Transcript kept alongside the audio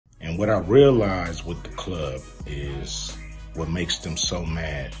And what I realized with the club is what makes them so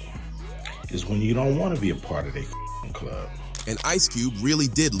mad is when you don't want to be a part of their club. And Ice Cube really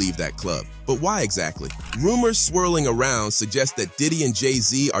did leave that club. But why exactly? Rumors swirling around suggest that Diddy and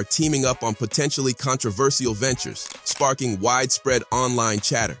Jay-Z are teaming up on potentially controversial ventures, sparking widespread online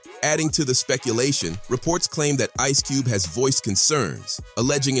chatter. Adding to the speculation, reports claim that Ice Cube has voiced concerns,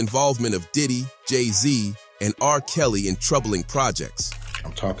 alleging involvement of Diddy, Jay-Z, and R. Kelly in troubling projects.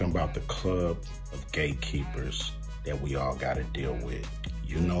 I'm talking about the club of gatekeepers that we all got to deal with.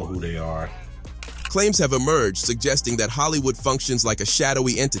 You know who they are. Claims have emerged suggesting that Hollywood functions like a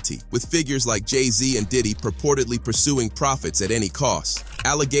shadowy entity, with figures like Jay-Z and Diddy purportedly pursuing profits at any cost.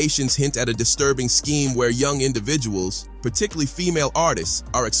 Allegations hint at a disturbing scheme where young individuals, particularly female artists,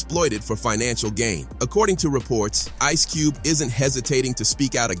 are exploited for financial gain. According to reports, Ice Cube isn't hesitating to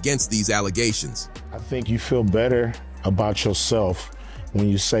speak out against these allegations. I think you feel better about yourself when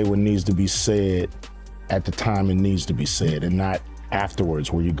you say what needs to be said at the time it needs to be said, and not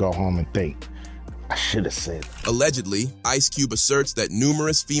afterwards where you go home and think, I should have said. Allegedly, Ice Cube asserts that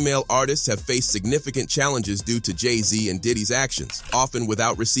numerous female artists have faced significant challenges due to Jay-Z and Diddy's actions, often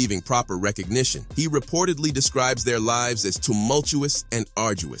without receiving proper recognition. He reportedly describes their lives as tumultuous and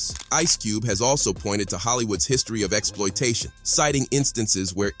arduous. Ice Cube has also pointed to Hollywood's history of exploitation, citing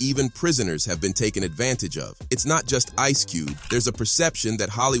instances where even prisoners have been taken advantage of. It's not just Ice Cube. There's a perception that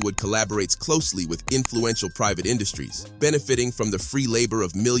Hollywood collaborates closely with influential private industries, benefiting from the free labor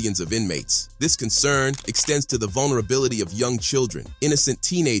of millions of inmates. This concern extends to the vulnerability of young children, innocent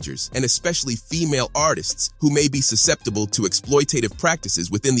teenagers, and especially female artists who may be susceptible to exploitative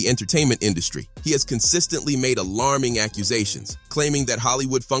practices within the entertainment industry. He has consistently made alarming accusations, claiming that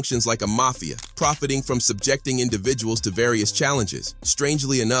Hollywood functions like a mafia, profiting from subjecting individuals to various challenges.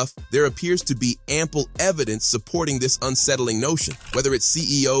 Strangely enough, there appears to be ample evidence supporting this unsettling notion, whether it's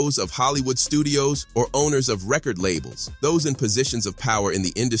CEOs of Hollywood studios or owners of record labels. Those in positions of power in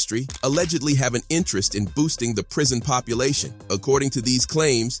the industry allegedly have an interest in boosting the prison population. According to these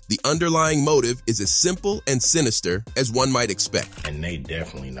claims, the underlying motive is as simple and sinister as one might expect. And they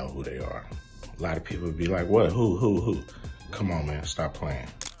definitely know who they are. A lot of people would be like, what, who? Come on, man, stop playing.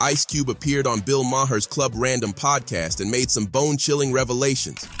 Ice Cube appeared on Bill Maher's Club Random podcast and made some bone-chilling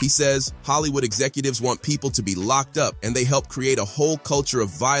revelations. He says Hollywood executives want people to be locked up, and they help create a whole culture of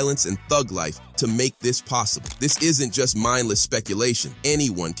violence and thug life to make this possible. This isn't just mindless speculation.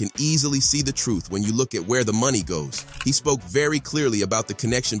 Anyone can easily see the truth when you look at where the money goes. He spoke very clearly about the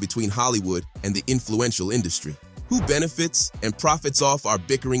connection between Hollywood and the influential industry. Who benefits and profits off our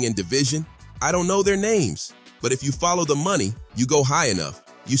bickering and division? I don't know their names, but if you follow the money, you go high enough,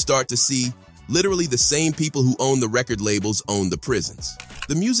 you start to see literally the same people who own the record labels own the prisons.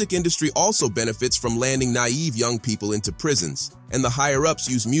 The music industry also benefits from landing naive young people into prisons, and the higher-ups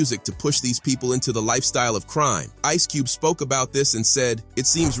use music to push these people into the lifestyle of crime. Ice Cube spoke about this and said, "It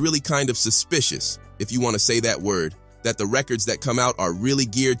seems really kind of suspicious, if you want to say that word, that the records that come out are really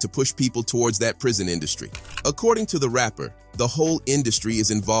geared to push people towards that prison industry." According to the rapper, the whole industry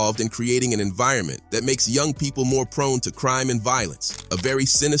is involved in creating an environment that makes young people more prone to crime and violence. A very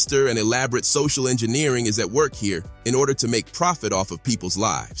sinister and elaborate social engineering is at work here in order to make profit off of people's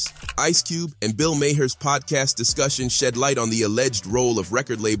lives. Ice Cube and Bill Maher's podcast discussion shed light on the alleged role of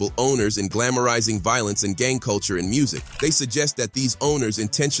record label owners in glamorizing violence and gang culture in music. They suggest that these owners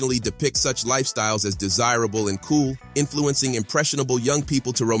intentionally depict such lifestyles as desirable and cool, influencing impressionable young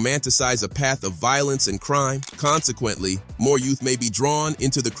people to romanticize a path of violence and crime. Consequently, more youth may be drawn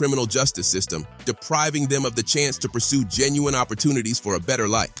into the criminal justice system, depriving them of the chance to pursue genuine opportunities for a better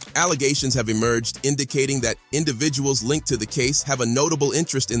life. Allegations have emerged indicating that individuals linked to the case have a notable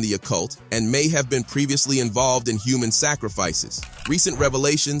interest in the occult and may have been previously involved in human sacrifices. Recent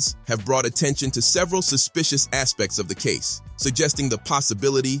revelations have brought attention to several suspicious aspects of the case, suggesting the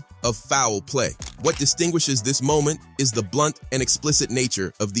possibility of foul play. What distinguishes this moment is the blunt and explicit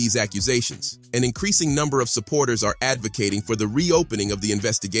nature of these accusations. An increasing number of supporters are advocating for the reopening of the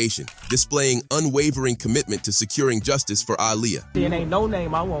investigation, displaying unwavering commitment to securing justice for Aaliyah. It ain't no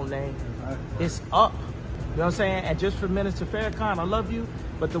name I won't name. It's up. You know what I'm saying? And just for Minister Farrakhan, I love you,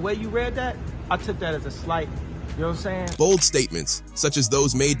 but the way you read that, I took that as a slight. You know what I'm saying? Bold statements, such as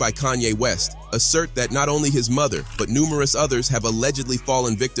those made by Kanye West, assert that not only his mother, but numerous others have allegedly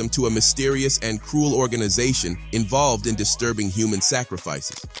fallen victim to a mysterious and cruel organization involved in disturbing human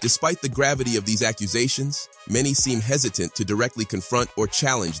sacrifices. Despite the gravity of these accusations, many seem hesitant to directly confront or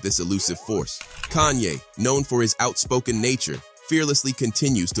challenge this elusive force. Kanye, known for his outspoken nature, fearlessly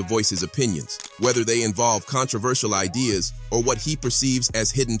continues to voice his opinions, whether they involve controversial ideas or what he perceives as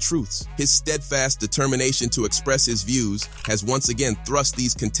hidden truths. His steadfast determination to express his views has once again thrust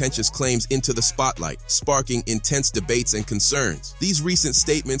these contentious claims into the spotlight, sparking intense debates and concerns. These recent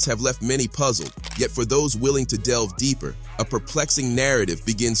statements have left many puzzled, yet for those willing to delve deeper, a perplexing narrative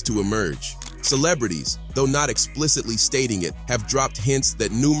begins to emerge. Celebrities, though not explicitly stating it, have dropped hints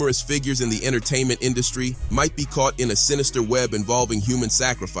that numerous figures in the entertainment industry might be caught in a sinister web involving human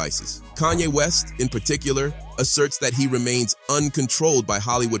sacrifices. Kanye West, in particular, asserts that he remains uncontrolled by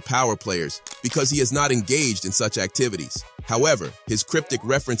Hollywood power players because he is not engaged in such activities. However, his cryptic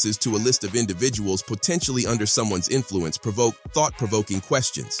references to a list of individuals potentially under someone's influence provoke thought-provoking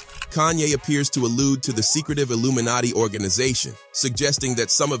questions. Kanye appears to allude to the secretive Illuminati organization, suggesting that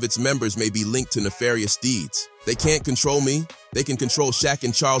some of its members may be linked to nefarious deeds. They can't control me. They can control Shaq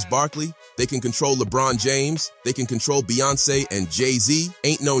and Charles Barkley. They can control LeBron James. They can control Beyonce and Jay-Z.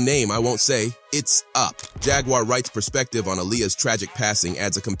 Ain't no name I won't say. It's up. Jaguar Wright's perspective on Aaliyah's tragic passing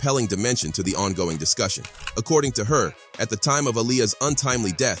adds a compelling dimension to the ongoing discussion. According to her, at the time of Aaliyah's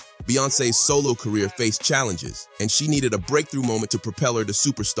untimely death, Beyonce's solo career faced challenges, and she needed a breakthrough moment to propel her to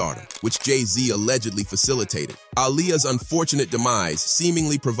superstardom, which Jay-Z allegedly facilitated. Aaliyah's unfortunate demise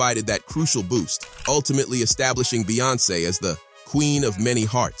seemingly provided that crucial boost, ultimately establishing Beyonce as the Queen of Many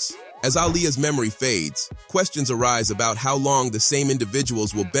Hearts. As Aaliyah's memory fades, questions arise about how long the same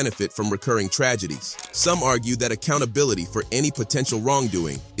individuals will benefit from recurring tragedies. Some argue that accountability for any potential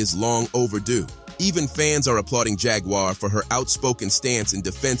wrongdoing is long overdue. Even fans are applauding Jaguar for her outspoken stance in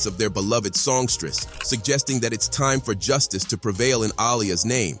defense of their beloved songstress, suggesting that it's time for justice to prevail in Aaliyah's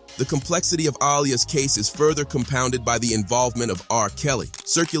name. The complexity of Aaliyah's case is further compounded by the involvement of R. Kelly.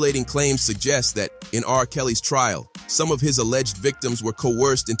 Circulating claims suggest that, in R. Kelly's trial, some of his alleged victims were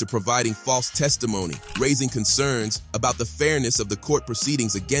coerced into providing false testimony, raising concerns about the fairness of the court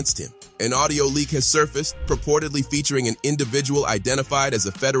proceedings against him. An audio leak has surfaced, purportedly featuring an individual identified as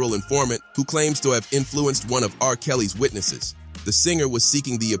a federal informant who claims to have influenced one of R. Kelly's witnesses. The singer was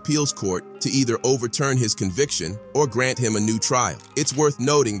seeking the appeals court to either overturn his conviction or grant him a new trial. It's worth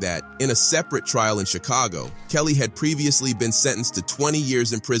noting that, in a separate trial in Chicago, Kelly had previously been sentenced to 20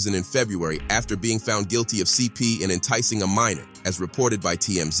 years in prison in February after being found guilty of CP and enticing a minor, as reported by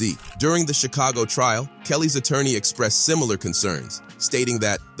TMZ. During the Chicago trial, Kelly's attorney expressed similar concerns, stating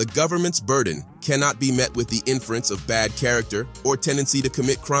that the government's burden cannot be met with the inference of bad character or tendency to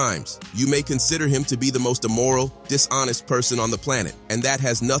commit crimes. You may consider him to be the most immoral, dishonest person on the planet, and that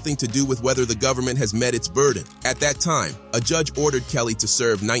has nothing to do with whether the government has met its burden. At that time, a judge ordered Kelly to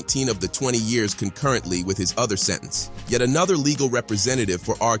serve 19 of the 20 years concurrently with his other sentence. Yet another legal representative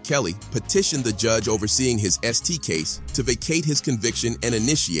for R. Kelly petitioned the judge overseeing his ST case to vacate his conviction and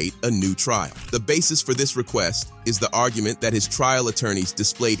initiate a new trial. The basis for this request is the argument that his trial attorneys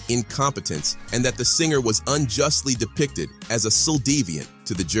displayed incompetence and that the singer was unjustly depicted as a sole deviant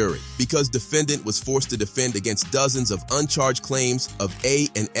to the jury. Because defendant was forced to defend against dozens of uncharged claims of A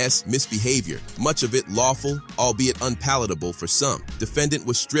and S misbehavior, much of it lawful, albeit unpalatable for some. Defendant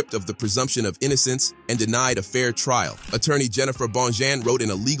was stripped of the presumption of innocence and denied a fair trial. Attorney Jennifer Bonjean wrote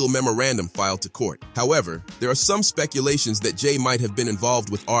in a legal memorandum filed to court. However, there are some speculations that Jay might have been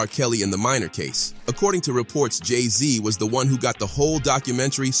involved with R. Kelly in the minor case. According to reports, Jay-Z was the one who got the whole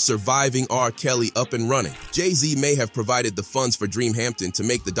documentary Surviving R. Kelly up and running. Jay-Z may have provided the funds for Dreamhampton to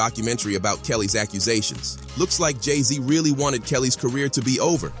make the documentary about Kelly's accusations. Looks like Jay-Z really wanted Kelly's career to be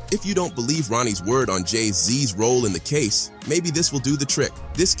over. If you don't believe Ronnie's word on Jay-Z's role in the case, maybe this will do the trick.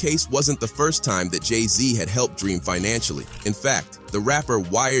 This case wasn't the first time that Jay-Z had helped Dream financially. In fact, the rapper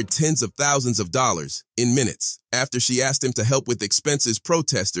wired tens of thousands of dollars in minutes after she asked him to help with expenses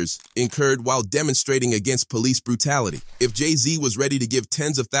protesters incurred while demonstrating against police brutality. If Jay-Z was ready to give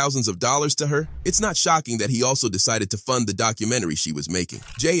tens of thousands of dollars to her, it's not shocking that he also decided to fund the documentary she was making.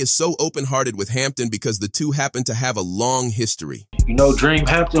 Jay is so open-hearted with Hampton because the two happen to have a long history. You know,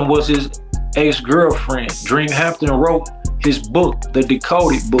 Dreamhampton was his ex-girlfriend. Dreamhampton wrote his book, The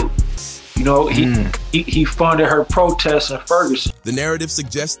Decoded Book. You know, he funded her protests in Ferguson. The narrative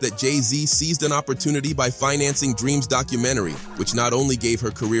suggests that Jay-Z seized an opportunity by financing Dream's documentary, which not only gave her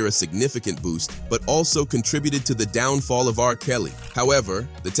career a significant boost, but also contributed to the downfall of R. Kelly. However,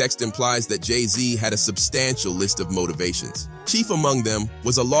 the text implies that Jay-Z had a substantial list of motivations. Chief among them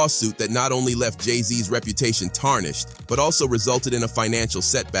was a lawsuit that not only left Jay-Z's reputation tarnished, but also resulted in a financial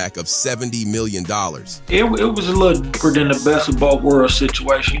setback of $70 million. It was a little deeper than the best of both worlds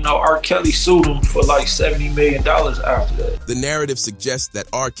situation. You know, R. Kelly sued him for like $70 million after that. The narrative suggests that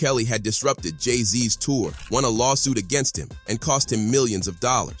R. Kelly had disrupted Jay-Z's tour, won a lawsuit against him, and cost him millions of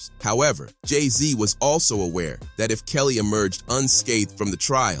dollars. However, Jay-Z was also aware that if Kelly emerged unscathed from the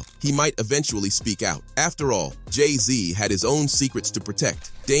trial, he might eventually speak out. After all, Jay-Z had his own secrets to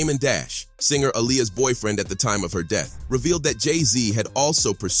protect. Damon Dash, singer Aaliyah's boyfriend at the time of her death, revealed that Jay-Z had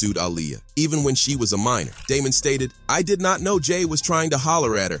also pursued Aaliyah, even when she was a minor. Damon stated, "I did not know Jay was trying to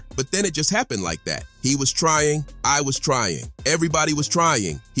holler at her, but then it just happened like that. He was trying, I was trying, everybody was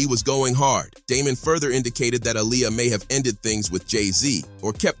trying, he was going hard." Damon further indicated that Aaliyah may have ended things with Jay-Z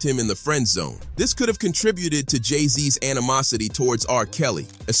or kept him in the friend zone. This could have contributed to Jay-Z's animosity towards R. Kelly,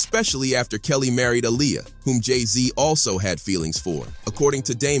 especially after Kelly married Aaliyah, whom Jay-Z also had feelings for. According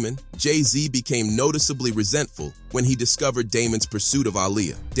to Damon, Jay-Z became noticeably resentful when he discovered Damon's pursuit of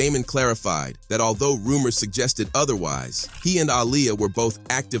Aaliyah. Damon clarified that although rumors suggested otherwise, he and Aaliyah were both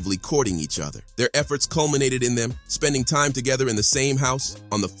actively courting each other. Their efforts culminated in them spending time together in the same house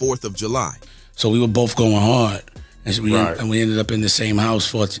on the 4th of July. So we were both going hard, and we ended up in the same house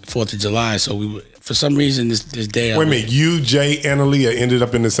 4th of July. So we were, for some reason, this day. Wait a minute, you, Jay, and Aaliyah ended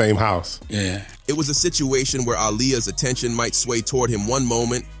up in the same house? Yeah. It was a situation where Aaliyah's attention might sway toward him one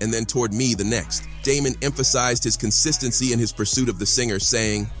moment and then toward me the next. Damon emphasized his consistency in his pursuit of the singer,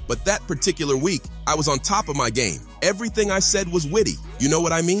 saying, "But that particular week, I was on top of my game. Everything I said was witty. You know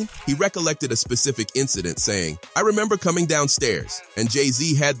what I mean?" He recollected a specific incident, saying, "I remember coming downstairs, and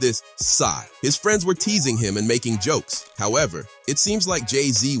Jay-Z had this sigh. His friends were teasing him and making jokes. However, it seems like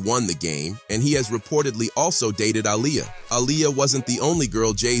Jay-Z won the game, and he has reportedly also dated Aaliyah. Aaliyah wasn't the only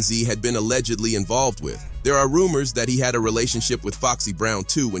girl Jay-Z had been allegedly involved with. There are rumors that he had a relationship with Foxy Brown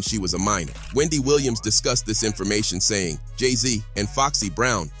too when she was a minor." Wendy Williams discussed this information, saying Jay-Z and Foxy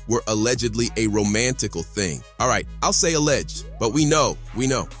Brown were allegedly a romantical thing. All right, I'll say alleged, but we know.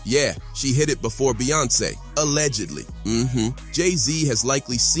 Yeah, she hit it before Beyonce. Allegedly. Jay-Z has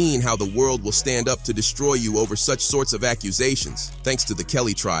likely seen how the world will stand up to destroy you over such sorts of accusations, thanks to the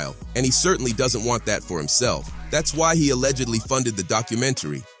Kelly trial, and he certainly doesn't want that for himself. That's why he allegedly funded the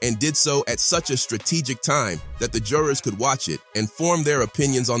documentary and did so at such a strategic time that the jurors could watch it and form their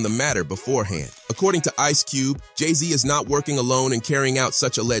opinions on the matter beforehand. According to Ice Cube, Jay-Z is not working alone in carrying out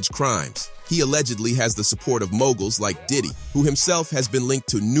such alleged crimes. He allegedly has the support of moguls like Diddy, who himself has been linked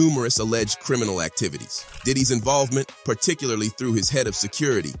to numerous alleged criminal activities. Diddy's involvement, particularly through his head of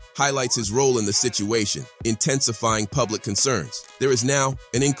security, highlights his role in the situation, intensifying public concerns. There is now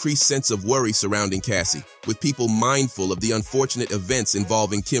an increased sense of worry surrounding Cassie, with people mindful of the unfortunate events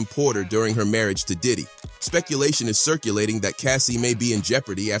involving Kim Porter during her marriage to Diddy. Speculation is circulating that Cassie may be in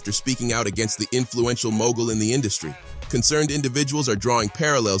jeopardy after speaking out against the influential mogul in the industry. Concerned individuals are drawing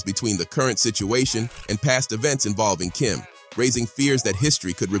parallels between the current situation and past events involving Kim, raising fears that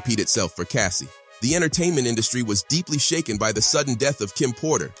history could repeat itself for Cassie. The entertainment industry was deeply shaken by the sudden death of Kim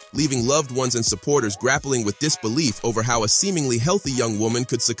Porter, leaving loved ones and supporters grappling with disbelief over how a seemingly healthy young woman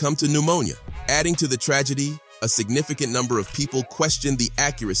could succumb to pneumonia. Adding to the tragedy, a significant number of people questioned the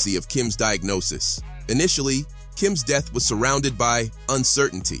accuracy of Kim's diagnosis. Initially, Kim's death was surrounded by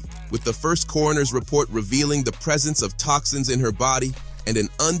uncertainty, with the first coroner's report revealing the presence of toxins in her body and an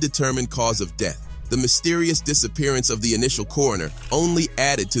undetermined cause of death. The mysterious disappearance of the initial coroner only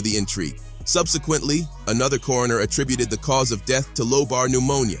added to the intrigue. Subsequently, another coroner attributed the cause of death to lobar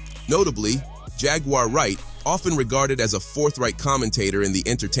pneumonia. Notably, Jaguar Wright, often regarded as a forthright commentator in the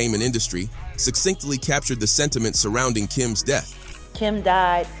entertainment industry, succinctly captured the sentiment surrounding Kim's death. Kim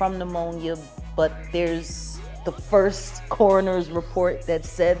died from pneumonia, but there's the first coroner's report that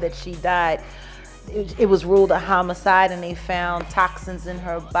said that she died. It was ruled a homicide, and they found toxins in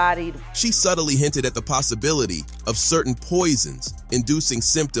her body. She subtly hinted at the possibility of certain poisons inducing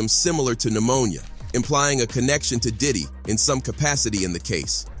symptoms similar to pneumonia, implying a connection to Diddy in some capacity in the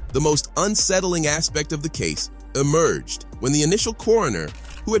case. The most unsettling aspect of the case emerged when the initial coroner,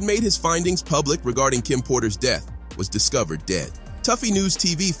 who had made his findings public regarding Kim Porter's death, was discovered dead. Tuffy News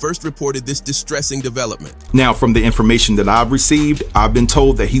TV first reported this distressing development. Now, from the information that I've received, I've been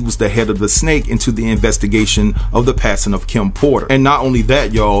told that he was the head of the snake into the investigation of the passing of Kim Porter. And not only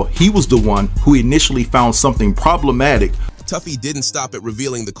that, y'all, he was the one who initially found something problematic. Tuffy didn't stop at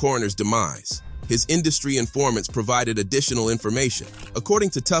revealing the coroner's demise. His industry informants provided additional information. According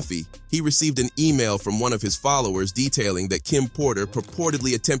to Tuffy, he received an email from one of his followers detailing that Kim Porter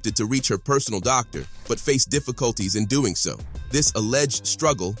purportedly attempted to reach her personal doctor, but faced difficulties in doing so. This alleged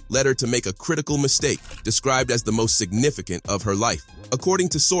struggle led her to make a critical mistake, described as the most significant of her life. According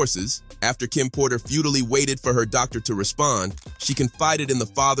to sources, after Kim Porter futilely waited for her doctor to respond, she confided in the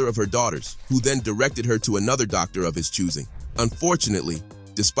father of her daughters, who then directed her to another doctor of his choosing. Unfortunately,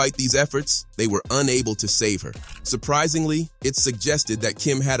 despite these efforts, they were unable to save her. Surprisingly, it's suggested that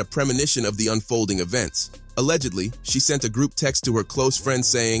Kim had a premonition of the unfolding events. Allegedly, she sent a group text to her close friend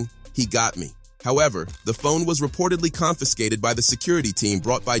saying, "He got me." However, the phone was reportedly confiscated by the security team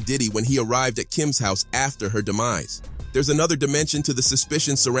brought by Diddy when he arrived at Kim's house after her demise. There's another dimension to the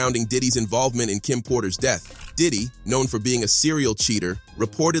suspicion surrounding Diddy's involvement in Kim Porter's death. Diddy, known for being a serial cheater,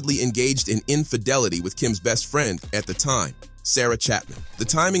 reportedly engaged in infidelity with Kim's best friend at the time, Sarah Chapman. The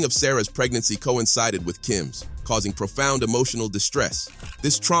timing of Sarah's pregnancy coincided with Kim's, causing profound emotional distress.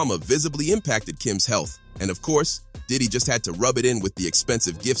 This trauma visibly impacted Kim's health, and of course, Diddy just had to rub it in with the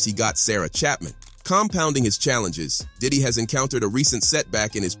expensive gifts he got Sarah Chapman. Compounding his challenges, Diddy has encountered a recent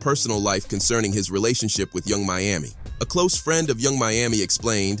setback in his personal life concerning his relationship with Young Miami. A close friend of Young Miami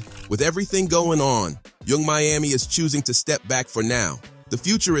explained, "With everything going on, Young Miami is choosing to step back for now. The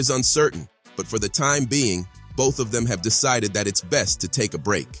future is uncertain, but for the time being, both of them have decided that it's best to take a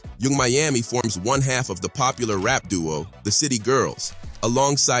break." Young Miami forms one half of the popular rap duo, the City Girls,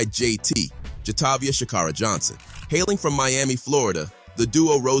 alongside JT, Jatavia Shakara Johnson. Hailing from Miami, Florida, the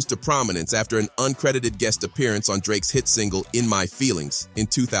duo rose to prominence after an uncredited guest appearance on Drake's hit single In My Feelings in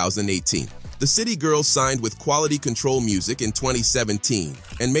 2018. The City Girls signed with Quality Control Music in 2017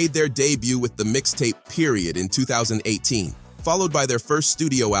 and made their debut with the mixtape Period in 2018, followed by their first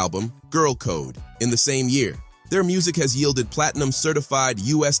studio album, Girl Code, in the same year. Their music has yielded platinum-certified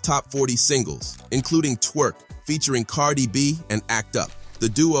U.S. Top 40 singles, including Twerk, featuring Cardi B and Act Up. The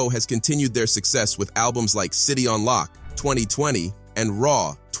duo has continued their success with albums like City on Lock, 2020, and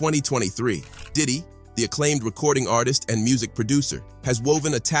Raw, 2023. Diddy, the acclaimed recording artist and music producer, has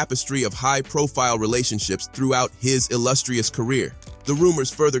woven a tapestry of high-profile relationships throughout his illustrious career. The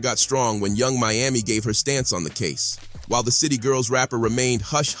rumors further got strong when Young Miami gave her stance on the case. While the City Girls rapper remained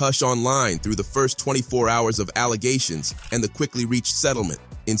hush-hush online through the first 24 hours of allegations and the quickly reached settlement.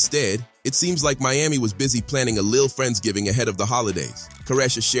 Instead, it seems like Miami was busy planning a Lil Friendsgiving ahead of the holidays.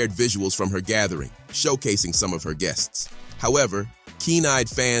 Koresha shared visuals from her gathering, showcasing some of her guests. However, keen-eyed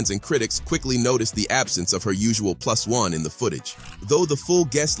fans and critics quickly noticed the absence of her usual +1 in the footage. Though the full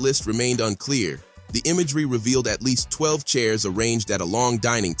guest list remained unclear, the imagery revealed at least 12 chairs arranged at a long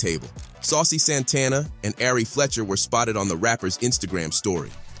dining table. Saucy Santana and Ari Fletcher were spotted on the rapper's Instagram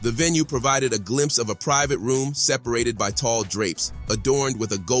story. The venue provided a glimpse of a private room separated by tall drapes, adorned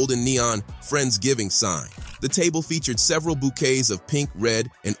with a golden neon Friendsgiving sign. The table featured several bouquets of pink, red,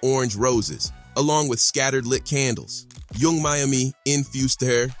 and orange roses, along with scattered lit candles. Young Miami infused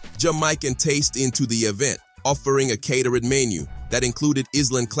her Jamaican taste into the event, offering a catered menu that included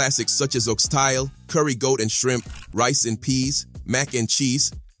Island classics such as oxtail, curry goat and shrimp, rice and peas, mac and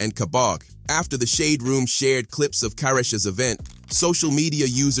cheese, and kebab. After the Shade Room shared clips of Koresha's event, social media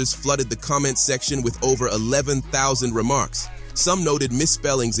users flooded the comment section with over 11,000 remarks. Some noted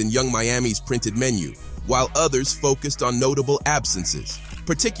misspellings in Young Miami's printed menu, while others focused on notable absences,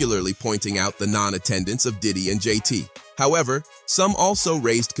 particularly pointing out the non-attendance of Diddy and JT. However, some also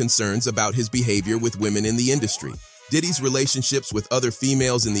raised concerns about his behavior with women in the industry. Diddy's relationships with other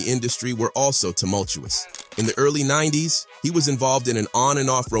females in the industry were also tumultuous. In the early 90s, he was involved in an on and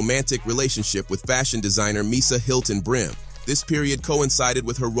off romantic relationship with fashion designer Misa Hilton Brim. This period coincided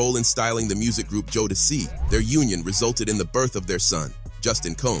with her role in styling the music group Jodeci. Their union resulted in the birth of their son,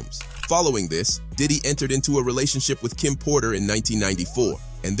 Justin Combs. Following this, Diddy entered into a relationship with Kim Porter in 1994,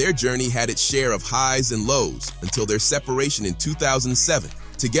 and their journey had its share of highs and lows until their separation in 2007.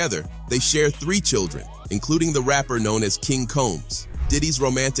 Together, they share 3 children, including the rapper known as King Combs. Diddy's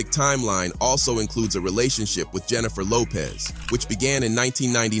romantic timeline also includes a relationship with Jennifer Lopez, which began in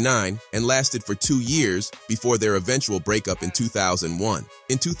 1999 and lasted for 2 years before their eventual breakup in 2001.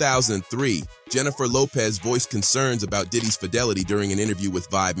 In 2003, Jennifer Lopez voiced concerns about Diddy's fidelity during an interview with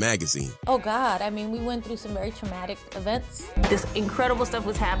Vibe magazine. Oh God, I mean, we went through some very traumatic events. This incredible stuff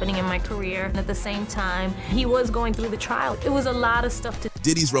was happening in my career. And at the same time, he was going through the trial. It was a lot of stuff to...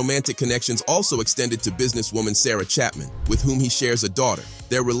 Diddy's romantic connections also extended to businesswoman Sarah Chapman, with whom he shares a daughter.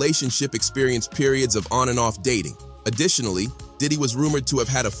 Their relationship experienced periods of on and off dating. Additionally, Diddy was rumored to have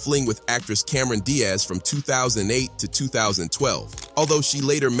had a fling with actress Cameron Diaz from 2008 to 2012. although she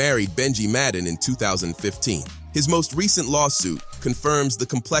later married Benji Madden in 2015. His most recent lawsuit confirms the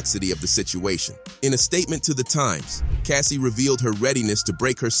complexity of the situation. In a statement to The Times, Cassie revealed her readiness to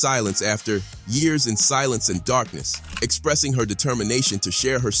break her silence after years in silence and darkness, expressing her determination to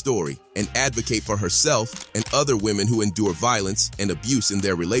share her story and advocate for herself and other women who endure violence and abuse in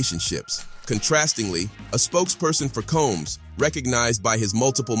their relationships. Contrastingly, a spokesperson for Combs, recognized by his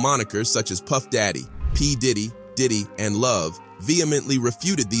multiple monikers such as Puff Daddy, P. Diddy, Diddy, and Love, vehemently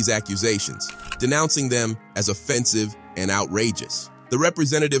refuted these accusations, denouncing them as offensive and outrageous. The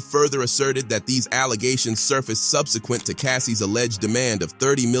representative further asserted that these allegations surfaced subsequent to Cassie's alleged demand of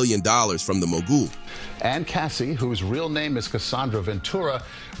 $30 million from the mogul. And Cassie, whose real name is Cassandra Ventura,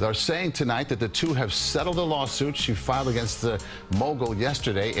 they're saying tonight that the two have settled the lawsuit she filed against the mogul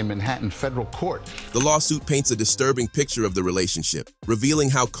yesterday in Manhattan federal court. The lawsuit paints a disturbing picture of the relationship, revealing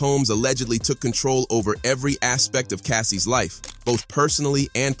how Combs allegedly took control over every aspect of Cassie's life, both personally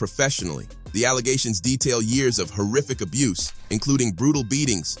and professionally. The allegations detail years of horrific abuse, including brutal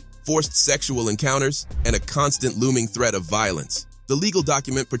beatings, forced sexual encounters, and a constant looming threat of violence. The legal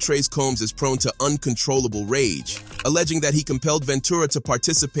document portrays Combs as prone to uncontrollable rage, alleging that he compelled Ventura to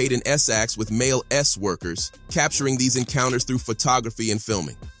participate in S-acts with male S workers, capturing these encounters through photography and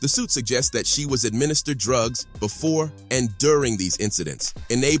filming. The suit suggests that she was administered drugs before and during these incidents,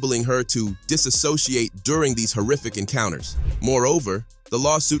 enabling her to disassociate during these horrific encounters. Moreover, the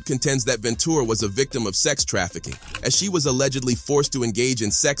lawsuit contends that Ventura was a victim of sex trafficking, as she was allegedly forced to engage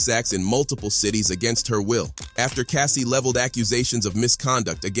in sex acts in multiple cities against her will. After Cassie leveled accusations of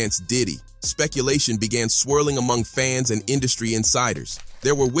misconduct against Diddy, speculation began swirling among fans and industry insiders.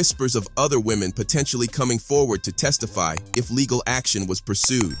 There were whispers of other women potentially coming forward to testify if legal action was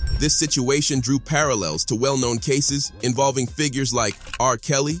pursued. This situation drew parallels to well-known cases involving figures like R.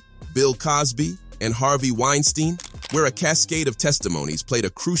 Kelly, Bill Cosby, and Harvey Weinstein, where a cascade of testimonies played a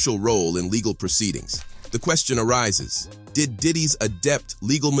crucial role in legal proceedings. The question arises, did Diddy's adept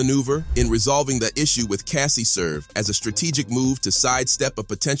legal maneuver in resolving the issue with Cassie serve as a strategic move to sidestep a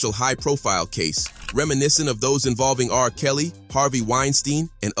potential high-profile case, reminiscent of those involving R. Kelly, Harvey Weinstein,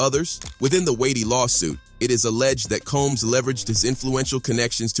 and others? Within the weighty lawsuit, it is alleged that Combs leveraged his influential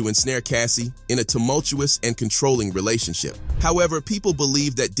connections to ensnare Cassie in a tumultuous and controlling relationship. However, people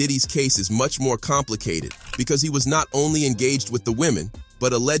believe that Diddy's case is much more complicated because he was not only engaged with the women,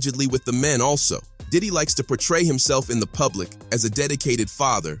 but allegedly with the men also. Diddy likes to portray himself in the public as a dedicated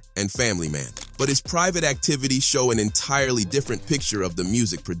father and family man, but his private activities show an entirely different picture of the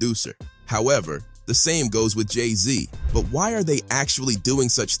music producer. However, the same goes with Jay-Z. But why are they actually doing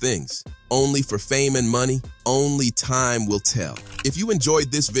such things? Only for fame and money? Only time will tell. If you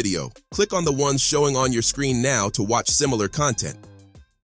enjoyed this video, click on the ones showing on your screen now to watch similar content.